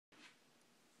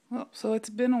Well, so it's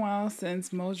been a while since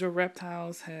Mojo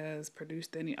Reptiles has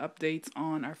produced any updates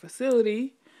on our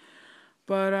facility,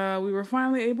 but we were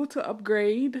finally able to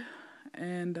upgrade,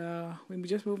 and we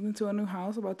just moved into a new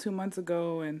house about 2 months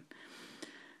ago, and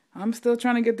I'm still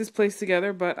trying to get this place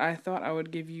together, but I thought I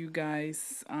would give you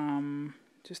guys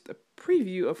just a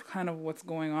preview of kind of what's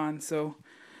going on. So,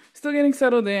 still getting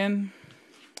settled in.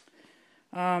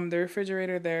 The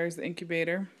refrigerator there is the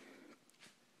incubator.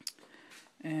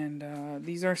 And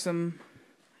these are some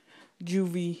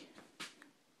juvie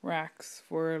racks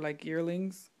for like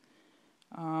yearlings.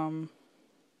 I'm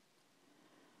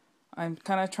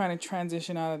kind of trying to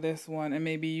transition out of this one and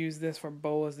maybe use this for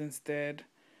boas instead.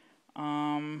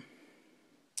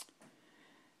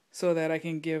 So that I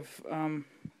can give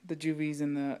the juvies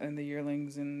and the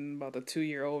yearlings in about the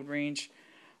 2-year-old range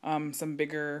some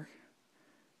bigger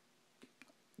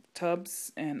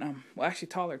tubs and well, actually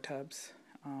taller tubs.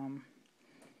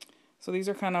 So these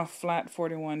are kind of flat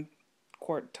 41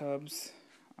 quart tubs.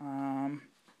 And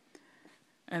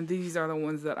these are the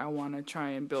ones that I want to try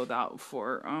and build out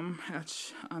for not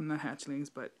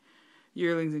hatchlings, but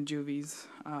yearlings and juvies.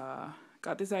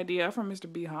 Got this idea from Mr.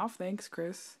 Behoff. Thanks,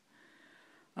 Chris.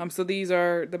 So these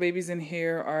are the babies in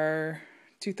here are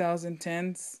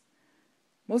 2010s.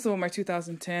 Most of them are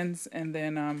 2010s, and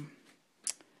then what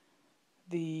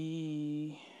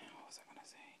was I gonna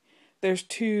say? There's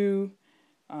two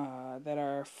that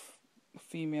are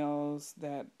females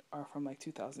that are from like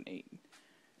 2008.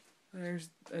 There's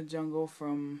a jungle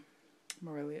from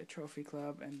Morelia Trophy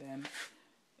Club, and then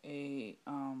a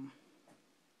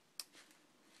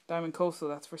Diamond Coastal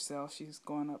that's for sale. She's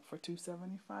going up for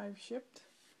 $275 shipped.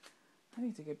 I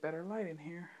need to get better light in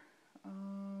here.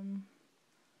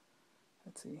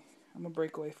 Let's see. I'm gonna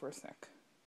break away for a sec.